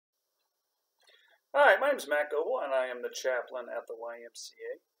Hi, my name is Matt Goebel, and I am the chaplain at the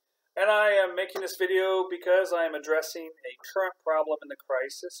YMCA. And I am making this video because I am addressing a current problem in the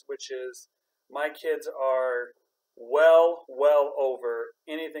crisis, which is my kids are well over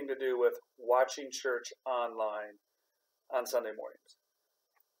anything to do with watching church online on Sunday mornings.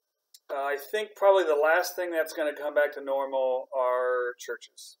 I think probably the last thing that's going to come back to normal are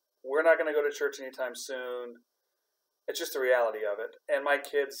churches. We're not going to go to church anytime soon. It's just the reality of it. And my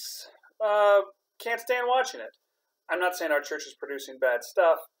kids can't stand watching it. I'm not saying our church is producing bad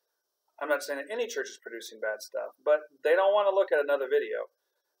stuff. I'm not saying that any church is producing bad stuff, but they don't want to look at another video.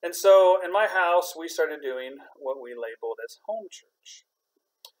 And so in my house, we started doing what we labeled as home church.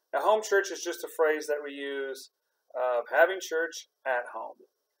 Now, home church is just a phrase that we use of having church at home.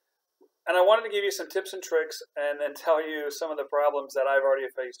 And I wanted to give you some tips and tricks and then tell you some of the problems that I've already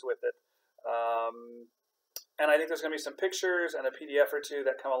faced with it. And I think there's going to be some pictures and a PDF or two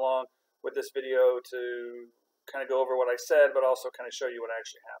that come along with this video to kind of go over what I said, but also kind of show you what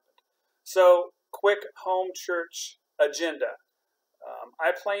actually happened. So, quick home church agenda.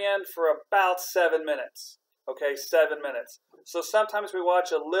 I planned for about 7 minutes. Okay, 7 minutes. So sometimes we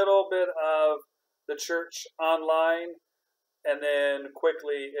watch a little bit of the church online, and then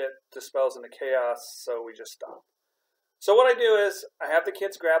quickly it dispels into chaos, so we just stop. So what I do is I have the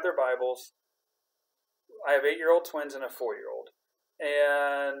kids grab their Bibles. I have 8-year-old twins and a 4-year-old.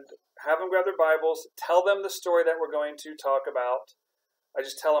 And have them grab their Bibles, tell them the story that we're going to talk about. I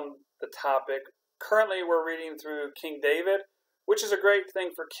just tell them the topic. Currently, we're reading through King David, which is a great thing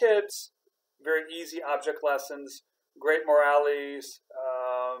for kids. Very easy object lessons, great moralities.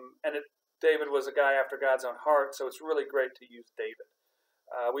 David was a guy after God's own heart, so it's really great to use David.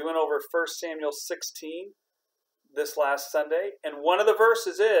 We went over 1 Samuel 16 this last Sunday, and one of the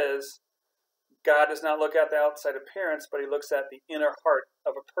verses is, God does not look at the outside appearance, but he looks at the inner heart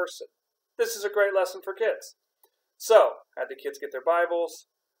of a person. This is a great lesson for kids. So, had the kids get their Bibles,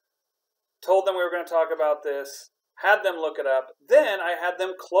 told them we were going to talk about this, had them look it up, then I had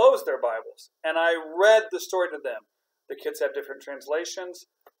them close their Bibles, and I read the story to them. The kids have different translations.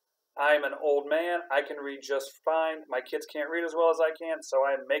 I'm an old man. I can read just fine. My kids can't read as well as I can, so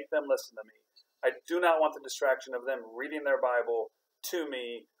I make them listen to me. I do not want the distraction of them reading their Bible to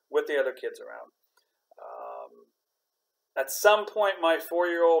me with the other kids around. At some point, my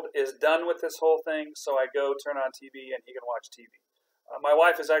 4-year-old is done with this whole thing, so I go turn on TV and he can watch TV. My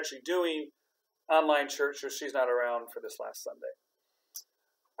wife is actually doing online church, so she's not around for this last Sunday.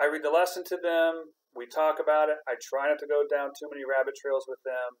 I read the lesson to them. We talk about it. I try not to go down too many rabbit trails with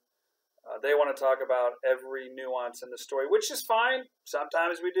them. They want to talk about every nuance in the story, which is fine.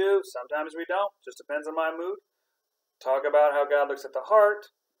 Sometimes we do, sometimes we don't. Just depends on my mood. Talk about how God looks at the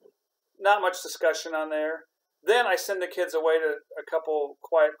heart. Not much discussion on there. Then I send the kids away to a couple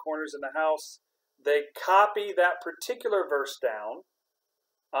quiet corners in the house. They copy that particular verse down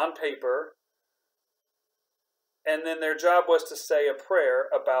on paper, and then their job was to say a prayer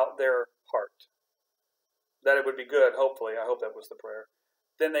about their heart. That it would be good, hopefully. I hope that was the prayer.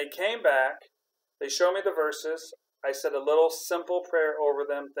 Then they came back. They showed me the verses. I said a little simple prayer over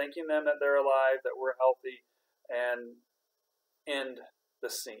them, thanking them that they're alive, that we're healthy, and end the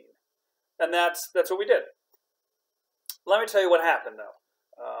scene. And that's what we did. Let me tell you what happened,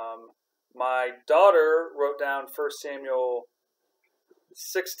 though. My daughter wrote down 1 Samuel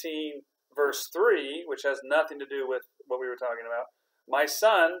 16, verse 3, which has nothing to do with what we were talking about. My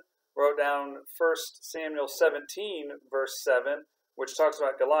son wrote down 1 Samuel 17, verse 7, which talks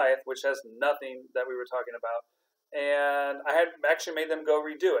about Goliath, which has nothing that we were talking about. And I had actually made them go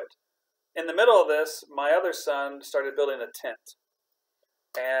redo it. In the middle of this, my other son started building a tent.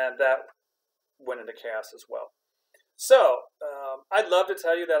 And that went into chaos as well. So, I'd love to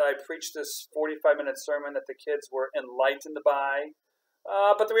tell you that I preached this 45-minute sermon that the kids were enlightened by.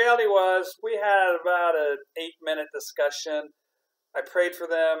 But the reality was we had about an 8-minute discussion. I prayed for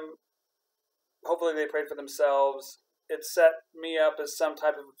them. Hopefully they prayed for themselves. It set me up as some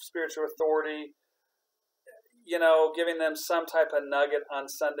type of spiritual authority. You know, giving them some type of nugget on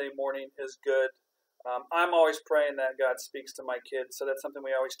Sunday morning is good. I'm always praying that God speaks to my kids, so that's something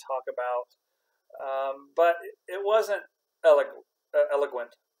we always talk about. But it wasn't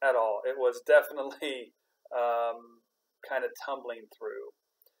eloquent at all. It was definitely kind of tumbling through.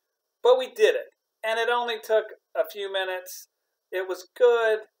 But we did it. And it only took a few minutes. It was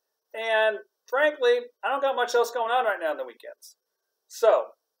good. And frankly, I don't got much else going on right now on the weekends.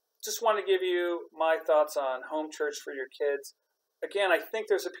 So, just want to give you my thoughts on home church for your kids. Again, I think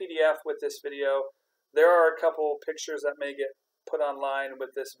there's a PDF with this video. There are a couple pictures that may get put online with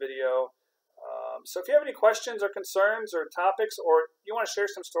this video. So if you have any questions or concerns or topics, or you want to share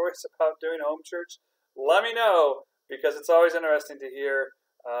some stories about doing home church, let me know, because it's always interesting to hear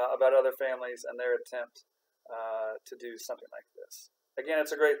about other families and their attempt to do something like this. Again,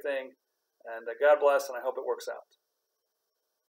 it's a great thing, and God bless, and I hope it works out.